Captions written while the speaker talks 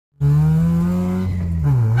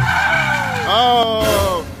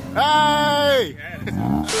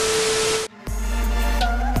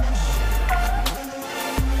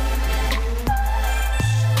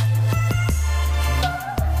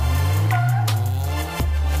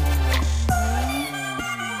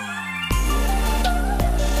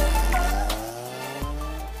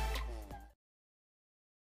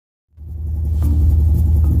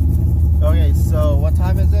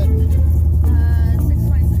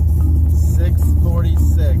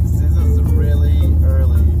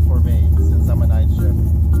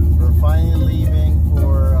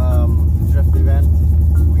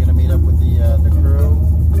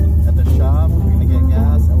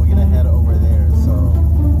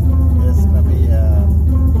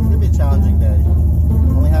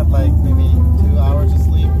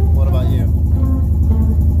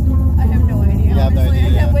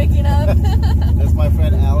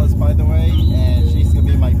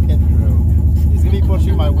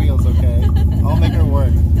wheels, okay? I'll make her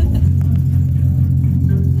work.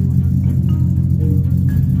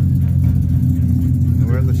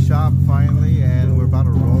 We're at the shop finally, and we're about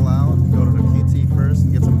to roll out, go to the QT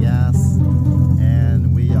first, get some gas,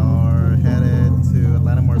 and we are headed to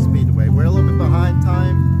Atlanta Motor Speedway. We're a little bit behind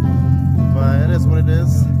time, but it is what it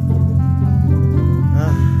is.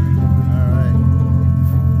 Alright.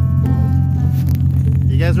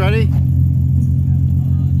 You guys ready?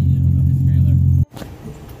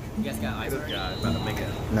 You guys got ice already? Yeah, about to make a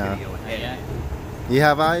No. video. Yeah. You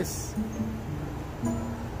have ice?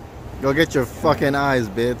 Go get your fucking eyes,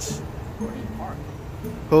 bitch.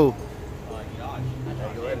 Who?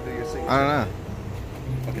 I don't know.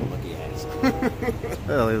 Fucking monkey ass.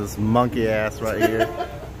 Oh, look at this monkey ass right here.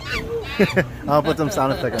 I'll put some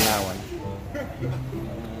sound effect on that one.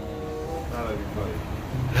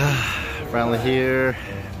 Finally here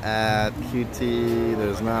at QT.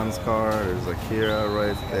 There's Man's car. There's Akira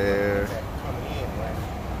right there.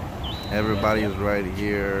 Everybody's right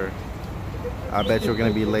here. I bet you're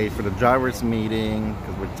gonna be late for the driver's meeting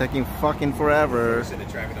because we're taking fucking forever.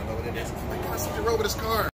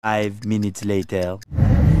 5 minutes later.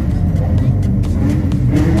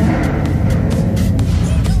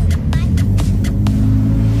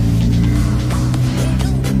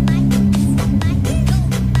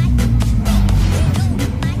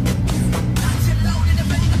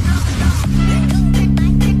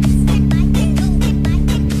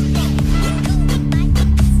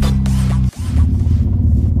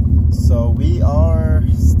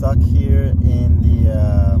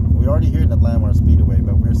 We're already here in Atlanta Motor Speedway,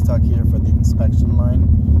 but we're stuck here for the inspection line,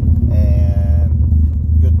 and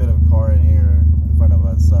a good bit of car in here in front of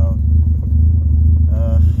us. So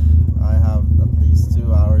I have at least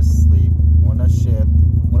 2 hours sleep, wanna shit,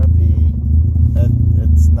 wanna pee.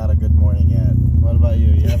 It's not a good morning yet. What about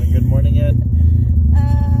you? You having a good morning yet?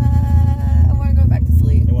 I want to go back to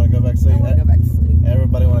sleep. You want to go back to sleep? I want to go back to sleep.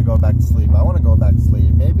 Everybody want to go back to sleep. I want to go back to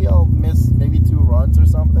sleep. Maybe I'll miss 2 runs or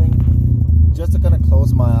something, just to kind of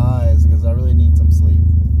close my eyes because I really need some sleep.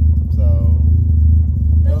 So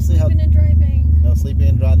no we'll see how. And driving. No sleeping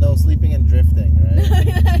and no sleeping and drifting, right?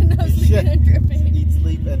 No sleeping and drifting. Eat,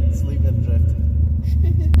 sleep and drift.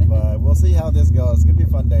 But we'll see how this goes. It's gonna be a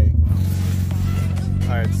fun day.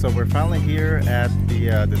 All right, so we're finally here at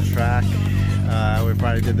the track. We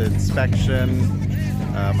finally did the inspection.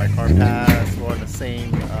 My car passed. We're in the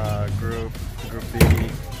same group B.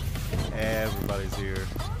 Everybody's here.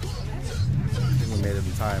 I think we made it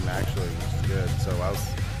in time, actually, which is good. So I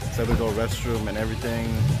said we go restroom and everything,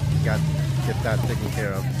 get that taken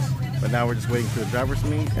care of. But now we're just waiting for the driver's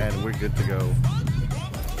meet, and we're good to go.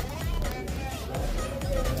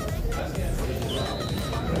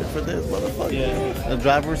 Ready for this, motherfucker? Yeah. The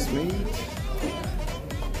driver's meet.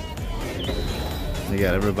 We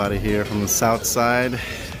got everybody here from the south side,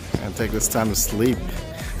 and take this time to sleep.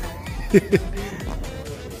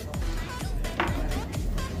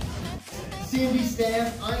 CND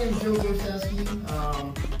staff, I am Joe Gorcesky.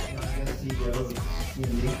 I'm the CEO of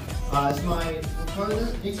CND. It's my partner,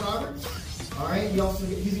 Nick Roberts. All right, he's going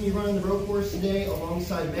to be running the road course today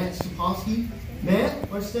alongside Matt Stupowski. Matt, why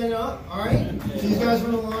don't you stand up? All right, so these guys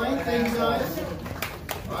run the line. Thank you guys.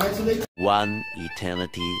 All right, so they. One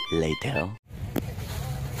eternity later.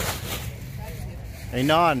 Hey,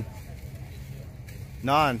 Non.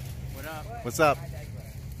 Non. What up? What's up?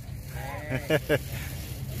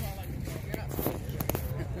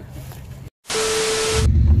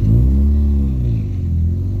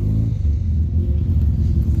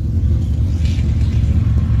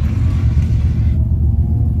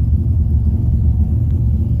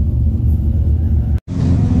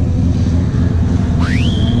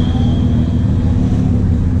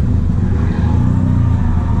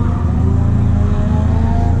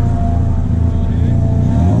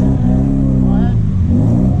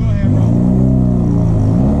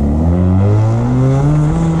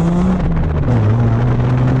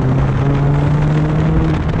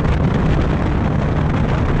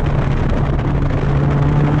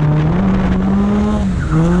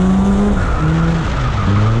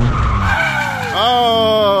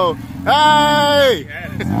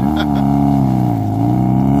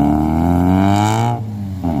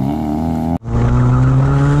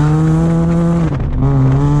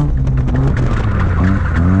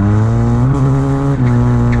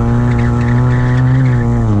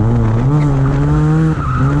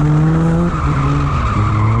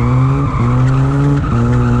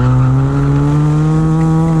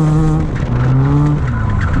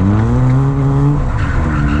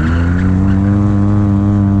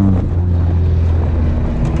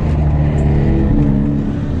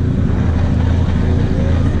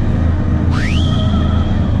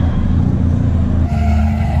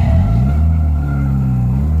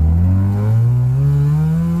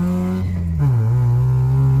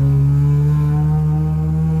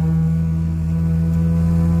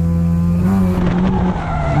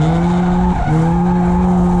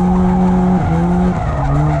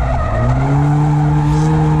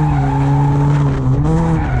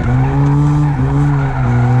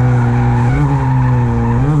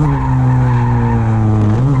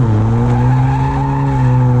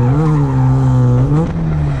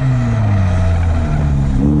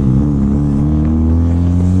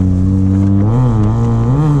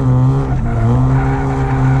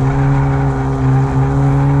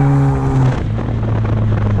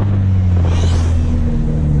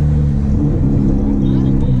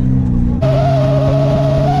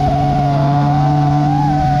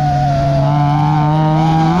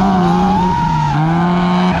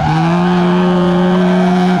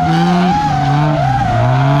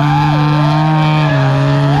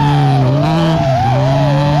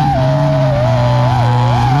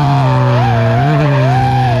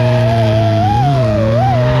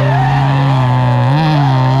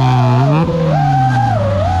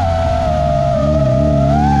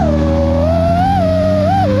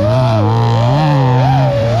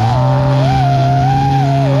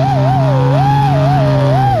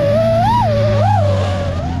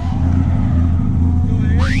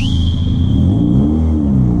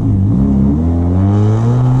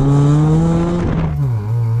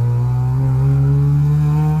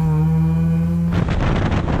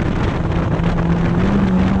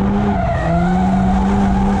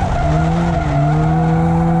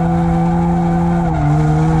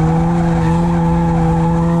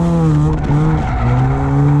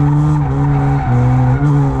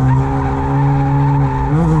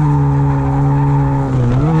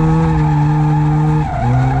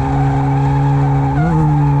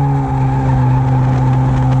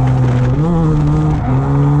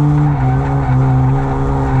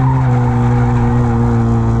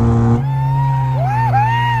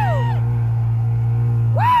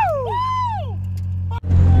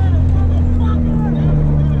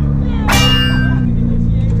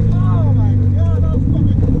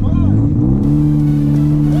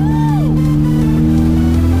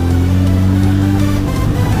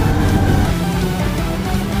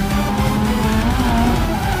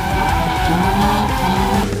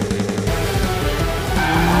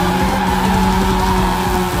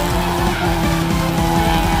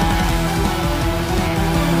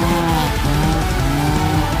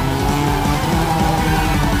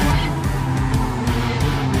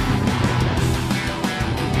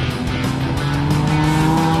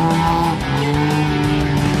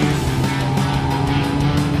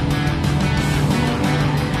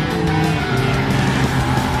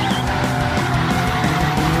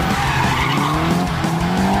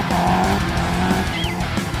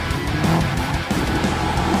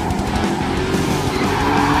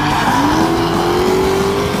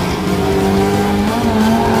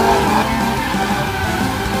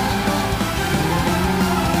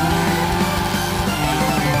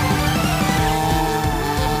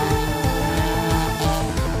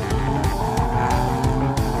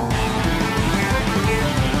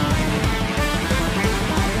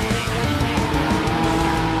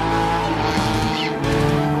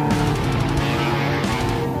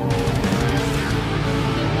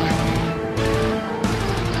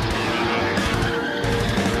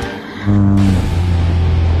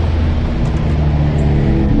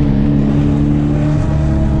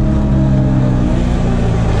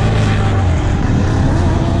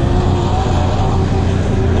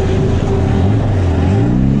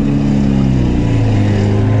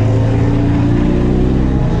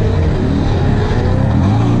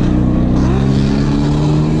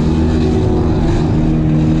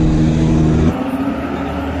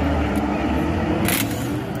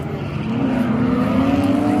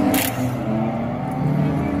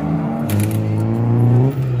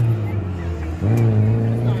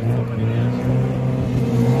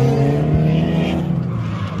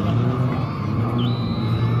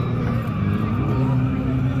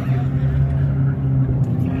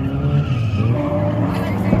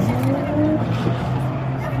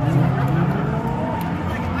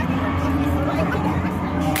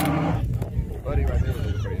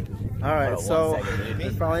 So we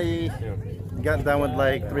finally got done with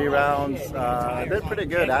like 3 rounds. Did pretty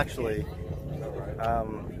good actually.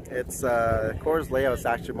 It's course layout is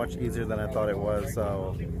actually much easier than I thought it was.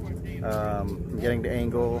 So I'm getting the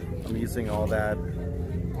angle. I'm using all that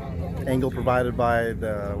angle provided by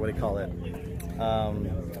the, what do you call it?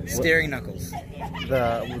 Steering knuckles.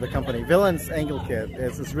 The company Villain's angle kit.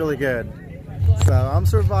 It's really good. So I'm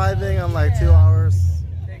surviving on like 2 hours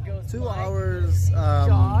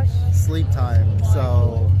sleep time.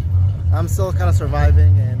 So I'm still kind of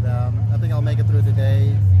surviving, and I think I'll make it through the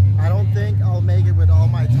day. I don't think I'll make it with all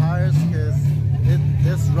my tires because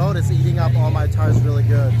this road is eating up all my tires really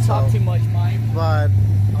good. Talk too much, Mike. But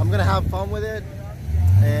I'm gonna have fun with it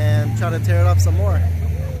and try to tear it up some more.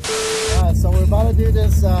 Alright, so we're about to do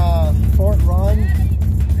this fort run.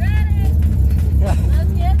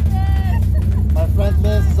 Let's get this. My friend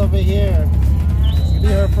Liz is over here. It's gonna be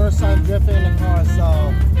her first time drifting in a car,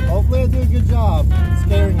 so hopefully I do a good job.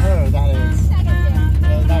 Scaring her, that is.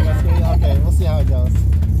 Not gonna scare you? Okay, we'll see how it goes.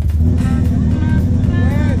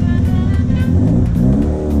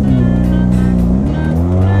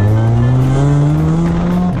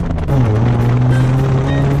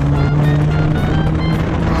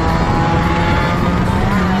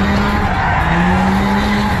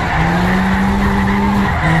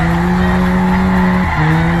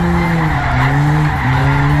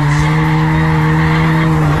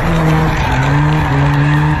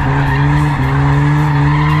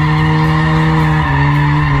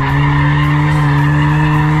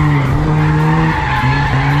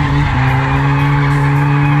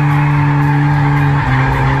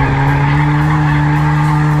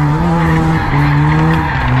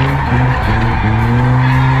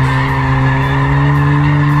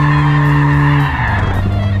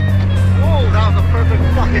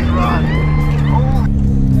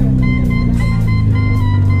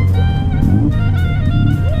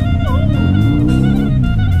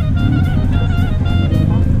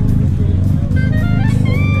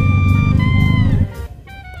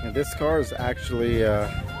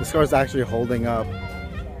 This car is actually holding up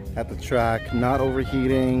at the track, not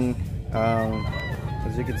overheating.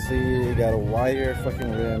 As you can see, you got a wider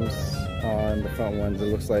fucking rims on the front ones. It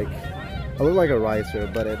looks like a ricer,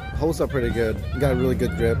 but it holds up pretty good. Got really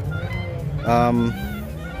good grip.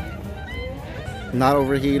 Not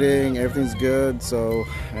overheating, everything's good. So,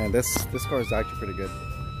 and this car is actually pretty good.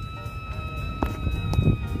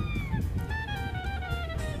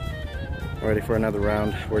 Ready for another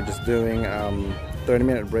round. We're just doing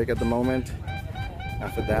 30-minute break at the moment.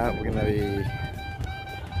 After that, we're gonna be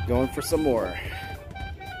going for some more.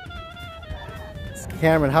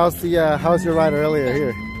 Cameron, how's your ride earlier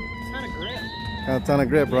here? Ton of grip. A ton of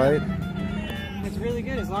grip, right? It's really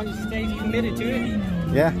good as long as you stay committed to it.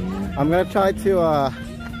 Yeah, I'm gonna try to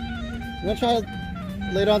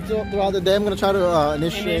later on throughout the day. I'm gonna try to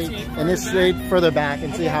initiate further back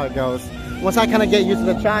and see how it goes. Once I kind of get used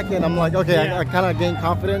to the track, then I'm like, okay, I kind of gain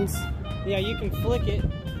confidence. Yeah, you can flick it.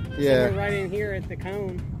 Yeah. So right in here at the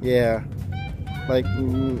cone. Yeah. Like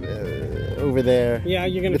over there. Yeah,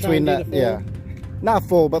 you're gonna try and do the full. Yeah. Not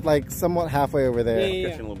full, but like somewhat halfway over there. Yeah.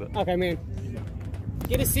 A little bit. Okay, man.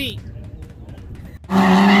 Get a seat.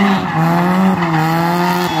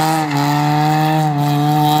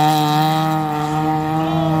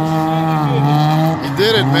 You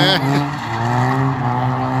did it, man.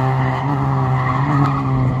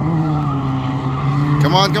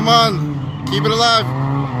 Come on, keep it alive.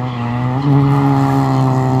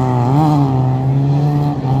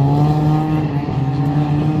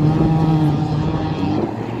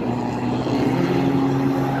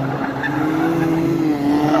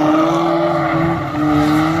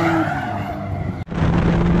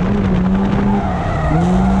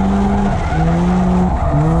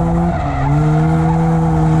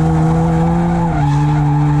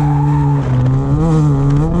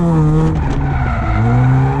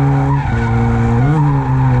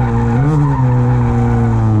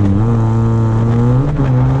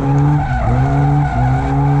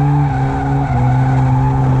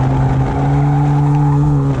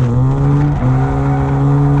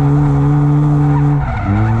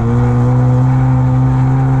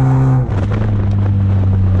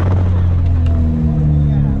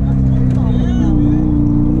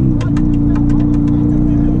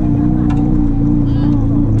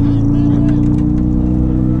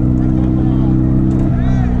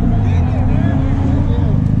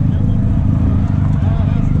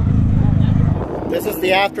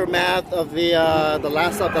 The aftermath of the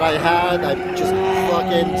last stop that I had, I just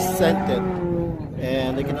fucking sent it,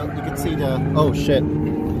 and you can see the, oh shit,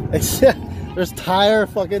 there's tire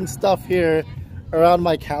fucking stuff here around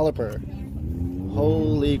my caliper.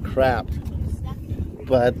 Holy crap.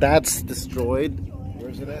 But that's destroyed.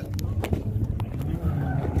 Where's it at?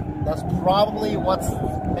 That's probably what's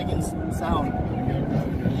making sound.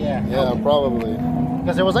 Yeah. Yeah, probably.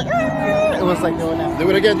 Because it was like, it was like going out. Do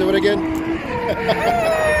it again, do it again.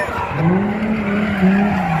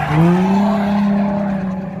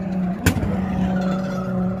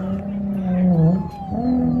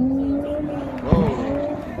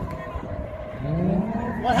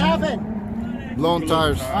 What happened? Blown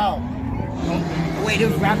tires. Oh. Wait, it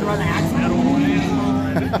was wrapped around the axle.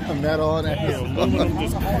 Metal and axle.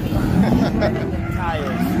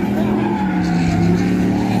 Tires.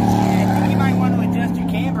 You might want to adjust your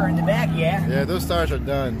camber in the back, yeah? Yeah, those tires are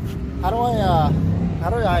done. How do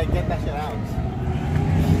I get that shit out?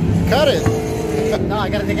 Cut it. No, I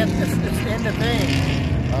gotta take it. It's in the thing.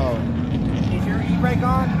 Oh. Is your e-brake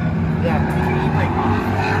on? Yeah. Keep your e-brake on.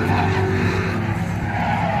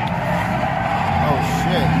 Oh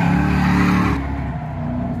shit.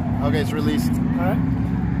 Okay, it's released. Alright.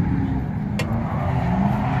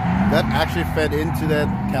 That actually fed into that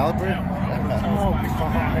caliper? Oh,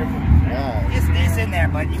 God. Yeah. It's this in there,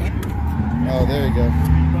 but you can. Oh, there you go.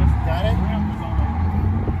 Got it?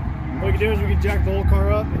 What we can do is we can jack the whole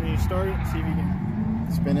car up and then you start it and see if you can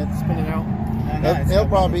Spin it. spin it out. It'll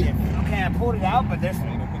probably Okay, I pulled it out, but there's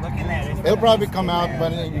looking at it. it'll probably come out,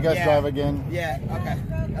 but you guys drive again. Yeah, okay.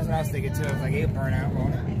 That's what I was thinking too. I was like, it'll burn out,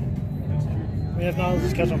 won't it? I mean, if not, it'll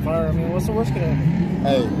just catch on fire. I mean, what's the worst gonna happen?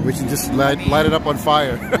 Hey, we should just light it up on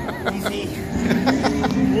fire. Easy.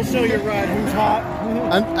 We'll show you right who's hot.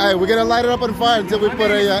 And hey, we're gonna light it up on fire until we put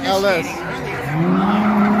a LS.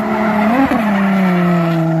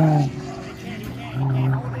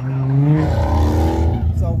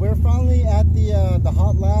 So we're finally at the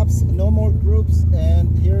hot laps, no more groups,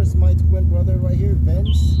 and here's my twin brother right here,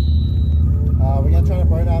 Vince. We're gonna try to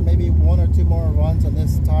burn out maybe 1 or 2 more runs on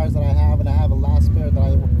this tires that I have, and I have a last pair that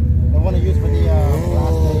I want to use for the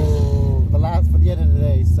for the end of the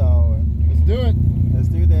day. So Let's do it. let's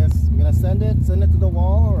do this. We're gonna send it to the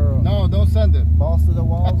wall, or No, don't send it. balls to the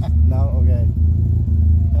walls. No, okay.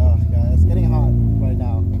 Oh god, it's getting hot right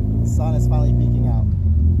now. The sun is finally peeking out.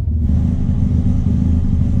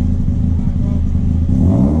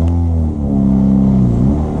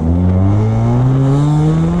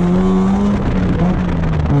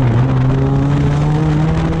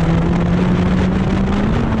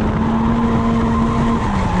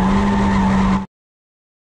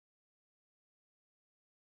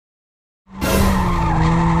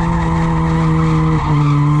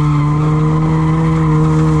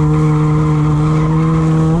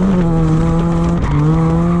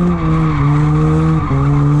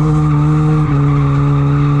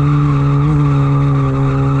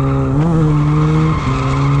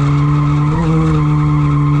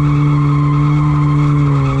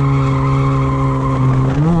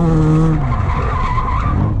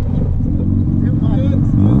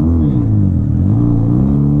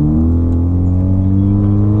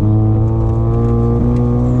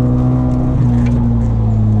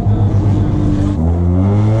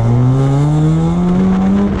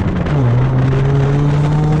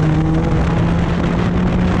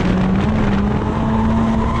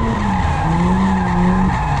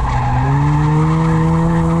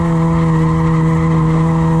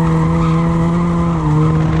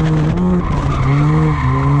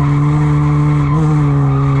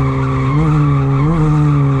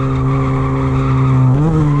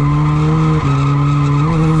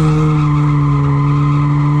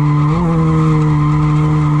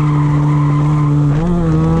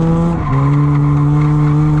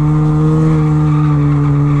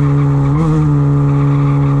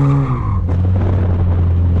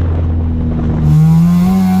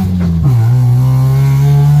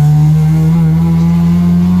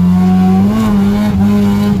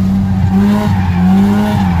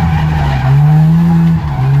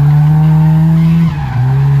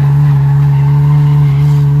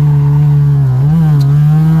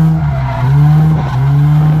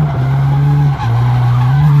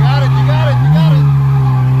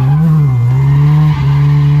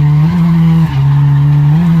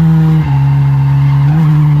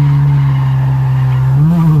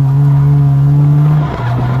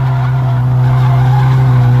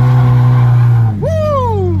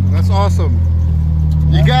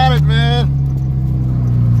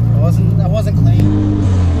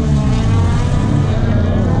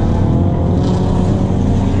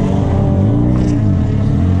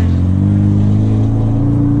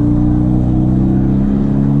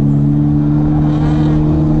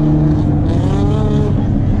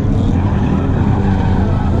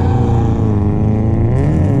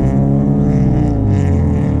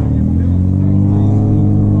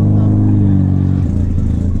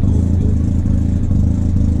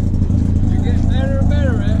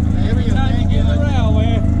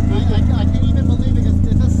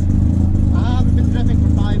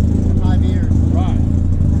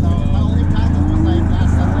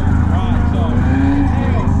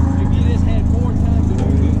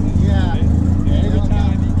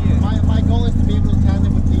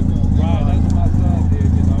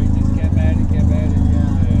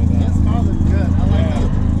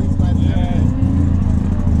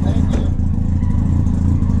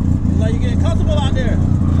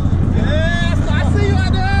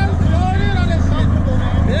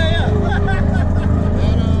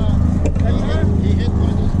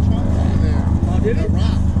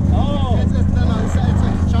 rock. Oh. It's like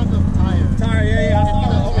a chunk of tire. Tire, yeah.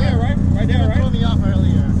 Oh, over here, right? Right there, It threw right? me off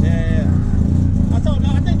earlier. Yeah. I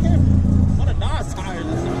think it came from one of Nas tires.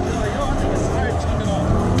 They're like, yo, I think his tire chunked it off.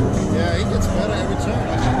 Yeah, he gets better every turn.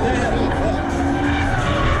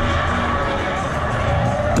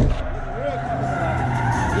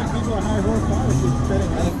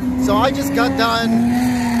 So I just got done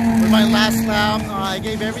with my last lap. I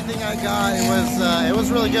gave everything I got. It was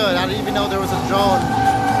really good. I didn't even know there was a drone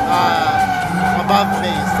above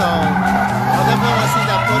me, so I definitely want to see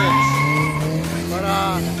that footage. But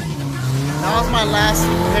that was my last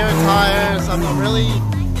pair of tires. I'm really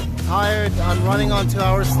tired. I'm running on 2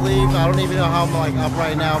 hours sleep. I don't even know how I'm like up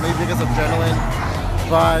right now. Maybe because of adrenaline.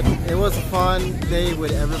 But it was a fun day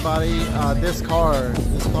with everybody. This car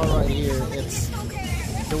right here, it's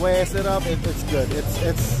the way I set up. It's good.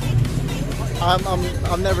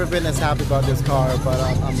 I've never been as happy about this car, but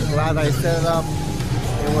I'm glad I set it up.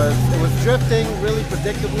 It was drifting really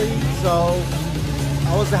predictably, so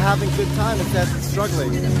I was having a good time instead of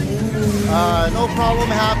struggling. No problem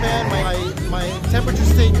happened. My temperature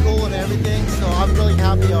stayed cool and everything, so I'm really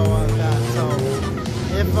happy about that. So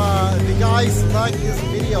if you guys like this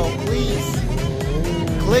video, please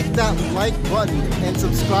click that like button and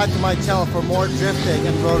subscribe to my channel for more drifting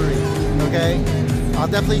and rotary. Okay? I'll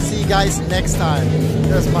definitely see you guys next time.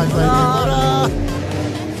 Here's my friend.